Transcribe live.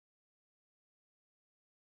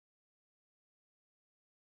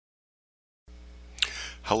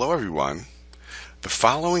Hello everyone. The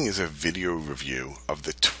following is a video review of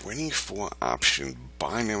the 24 option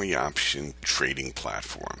binary option trading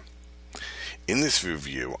platform. In this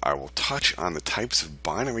review, I will touch on the types of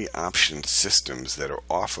binary option systems that are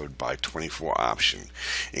offered by 24 option,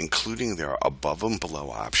 including their above and below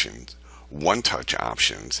options, one-touch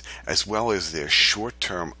options, as well as their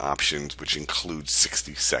short-term options, which include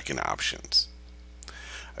 60-second options.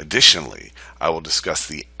 Additionally, I will discuss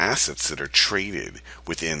the assets that are traded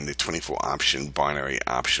within the 24 option binary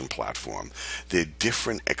option platform, the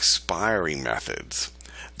different expiry methods,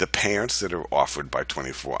 the payouts that are offered by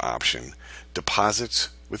 24 option, deposits,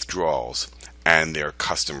 withdrawals, and their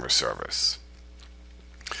customer service.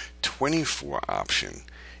 24 option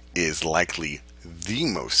is likely the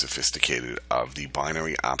most sophisticated of the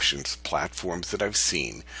binary options platforms that I've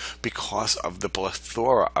seen because of the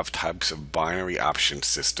plethora of types of binary option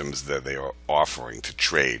systems that they are offering to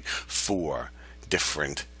trade for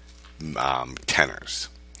different tenors.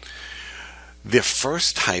 The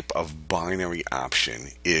first type of binary option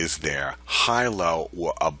is their high-low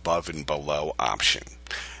or above and below option.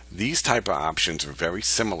 These type of options are very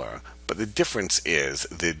similar, but the difference is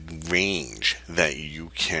the range that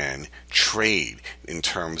you can trade in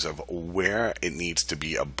terms of where it needs to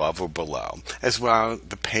be above or below, as well as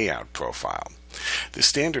the payout profile. The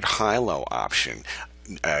standard high-low option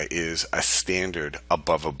is a standard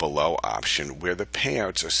above or below option where the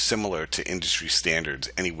payouts are similar to industry standards,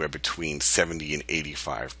 anywhere between 70 and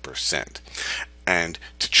 85%. And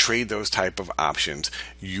to trade those type of options,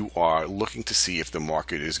 you are looking to see if the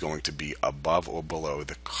market is going to be above or below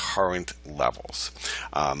the current levels.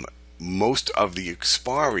 Most of the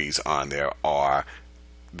expiries on there are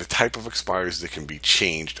the type of expiries that can be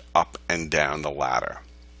changed up and down the ladder.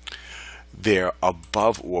 Their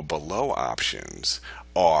above or below options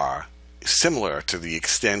are similar to the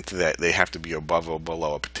extent that they have to be above or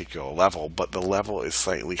below a particular level, but the level is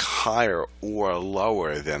slightly higher or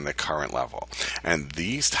lower than the current level. And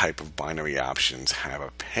these type of binary options have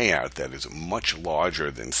a payout that is much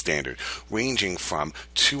larger than standard, ranging from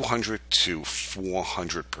 200 to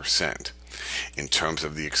 400%. In terms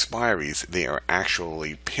of the expiries, they are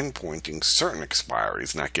actually pinpointing certain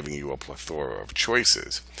expiries, not giving you a plethora of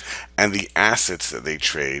choices. And the assets that they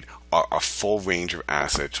trade are a full range of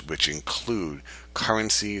assets, which include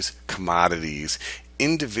currencies, commodities,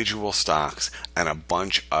 individual stocks, and a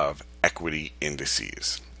bunch of equity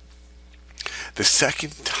indices. The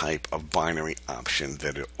second type of binary option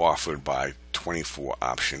that are offered by 24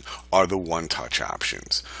 option are the one-touch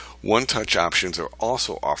options. One-touch options are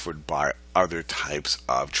also offered by other types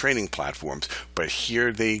of trading platforms, but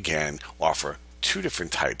here they again offer two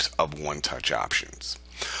different types of one-touch options.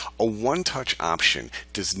 A one-touch option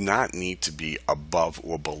does not need to be above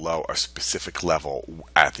or below a specific level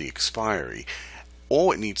at the expiry.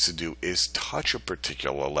 All it needs to do is touch a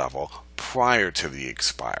particular level prior to the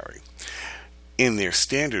expiry. In their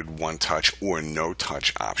standard one-touch or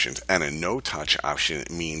no-touch options, and a no-touch option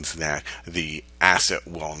means that the asset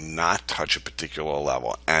will not touch a particular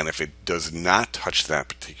level, and if it does not touch that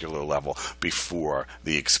particular level before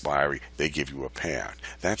the expiry, they give you a payout.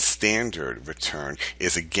 That standard return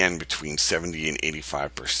is again between 70 and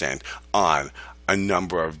 85% on a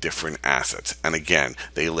number of different assets, and again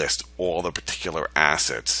they list all the particular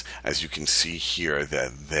assets, as you can see here,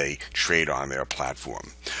 that they trade on their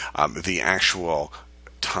platform. The actual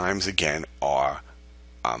times again are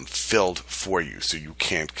filled for you, so you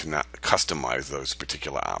can't customize those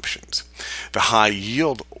particular options. The high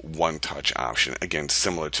yield one-touch option, again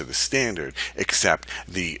similar to the standard, except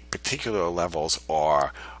the particular levels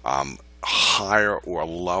are higher or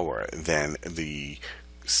lower than the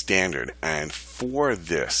standard, and for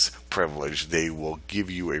this privilege they will give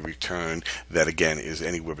you a return that again is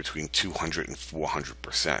anywhere between 200 and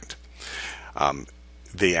 400%.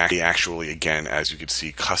 They actually, again, as you can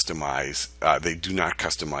see, customize. They do not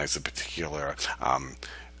customize the particular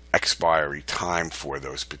expiry time for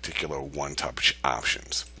those particular one-touch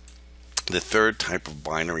options. The third type of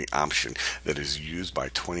binary option that is used by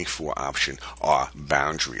 24 option are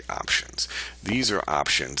boundary options. These are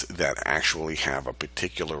options that actually have a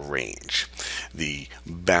particular range. The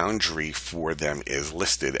boundary for them is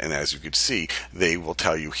listed, and as you can see, they will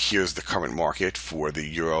tell you here's the current market for the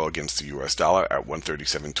euro against the US dollar at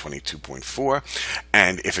 137.22.4,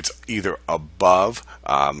 and if it's either above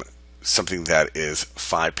something that is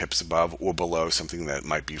 5 pips above or below something that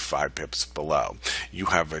might be 5 pips below, you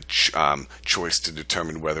have a choice to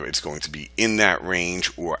determine whether it's going to be in that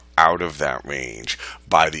range or out of that range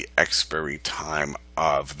by the expiry time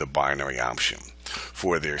of the binary option.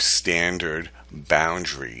 For their standard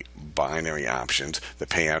boundary binary options, the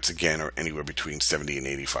payouts again are anywhere between 70 and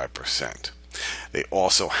 85%. They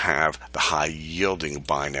also have the high yielding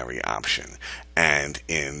binary option, and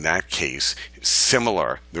in that case,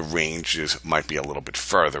 similar, the ranges might be a little bit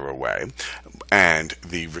further away, and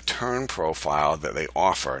the return profile that they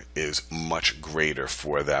offer is much greater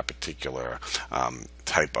for that particular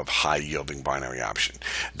type of high yielding binary option.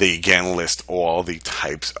 They again list all the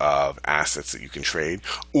types of assets that you can trade,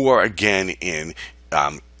 or again in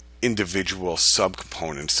individual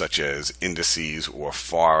subcomponents such as indices or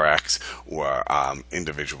Forex or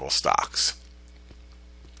individual stocks.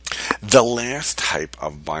 The last type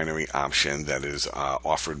of binary option that is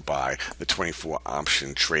offered by the 24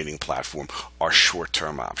 option trading platform are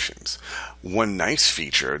short-term options. One nice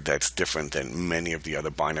feature that's different than many of the other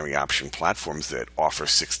binary option platforms that offer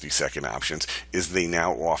 60-second options is they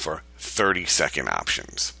now offer 30-second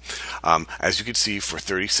options. As you can see, for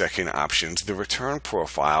 30-second options, the return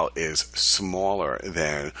profile is smaller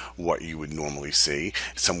than what you would normally see.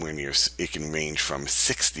 Somewhere near, it can range from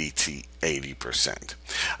 60 to 80%.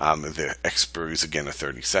 The expiry is again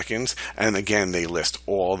 30 seconds, and again they list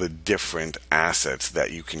all the different assets that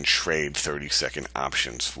you can trade 30-second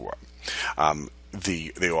options for.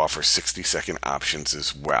 They offer 60-second options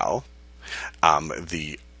as well.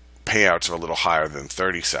 The payouts are a little higher than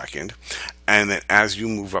 30-second, and then as you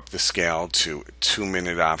move up the scale to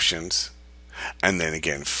 2-minute options and then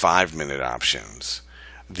again 5-minute options,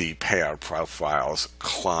 the payout profiles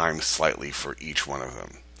climb slightly for each one of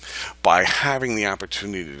them. By having the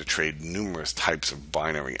opportunity to trade numerous types of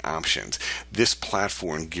binary options, this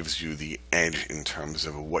platform gives you the edge in terms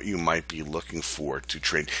of what you might be looking for to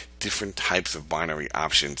trade different types of binary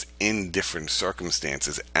options in different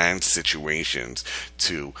circumstances and situations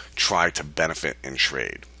to try to benefit and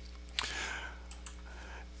trade.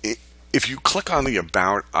 If you click on the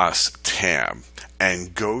About Us tab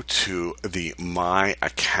and go to the My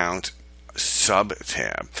Account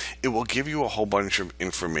sub-tab, it will give you a whole bunch of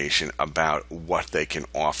information about what they can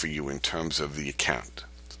offer you in terms of the account.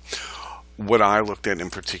 What I looked at in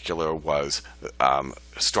particular was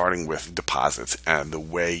starting with deposits and the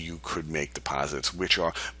way you could make deposits, which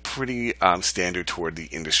are pretty standard toward the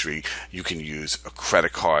industry. You can use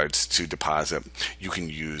credit cards to deposit. You can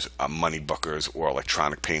use money bookers or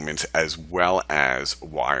electronic payments, as well as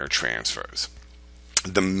wire transfers.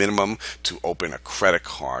 The minimum to open a credit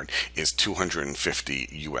card is $250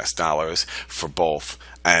 US for both,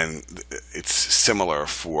 and it's similar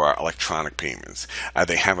for electronic payments.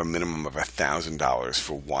 They have a minimum of $1,000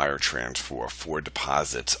 for wire transfer for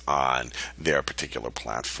deposits on their particular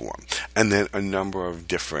platform, and then a number of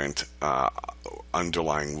different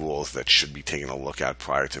underlying rules that should be taken a look at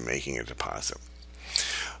prior to making a deposit.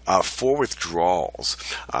 For withdrawals,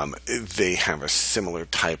 they have a similar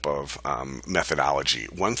type of methodology.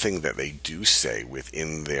 One thing that they do say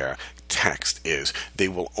within their text is they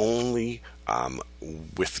will only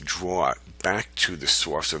withdraw back to the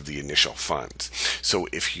source of the initial funds. So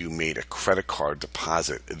if you made a credit card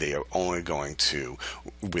deposit, they are only going to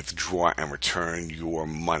withdraw and return your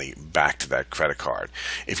money back to that credit card.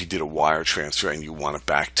 If you did a wire transfer and you want it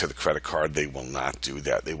back to the credit card, they will not do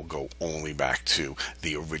that. They will go only back to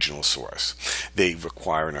the original source. They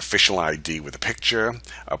require an official ID with a picture,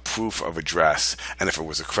 a proof of address, and if it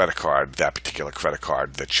was a credit card, that particular credit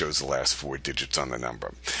card that shows the last 4 digits on the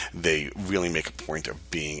number. They really make a point of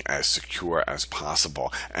being as secure as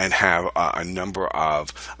possible and have a number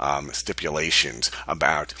of stipulations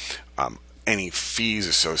about any fees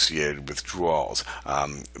associated with withdrawals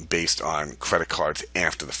based on credit cards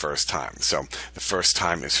after the first time. So the first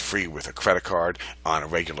time is free with a credit card on a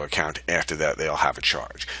regular account. After that, they'll have a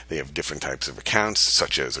charge. They have different types of accounts,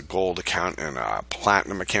 such as a gold account and a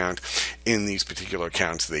platinum account. In these particular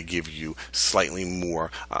accounts, they give you slightly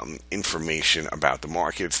more information about the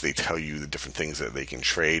markets. They tell you the different things that they can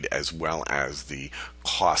trade, as well as the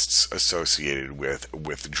costs associated with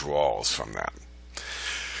withdrawals from that.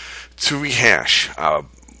 To rehash,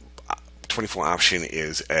 24 option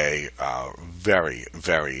is a very,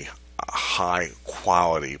 very high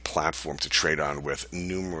quality platform to trade on, with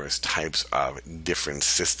numerous types of different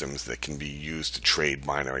systems that can be used to trade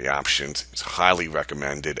binary options. It's highly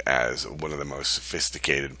recommended as one of the most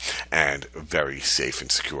sophisticated and very safe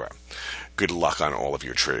and secure. Good luck on all of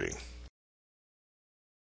your trading.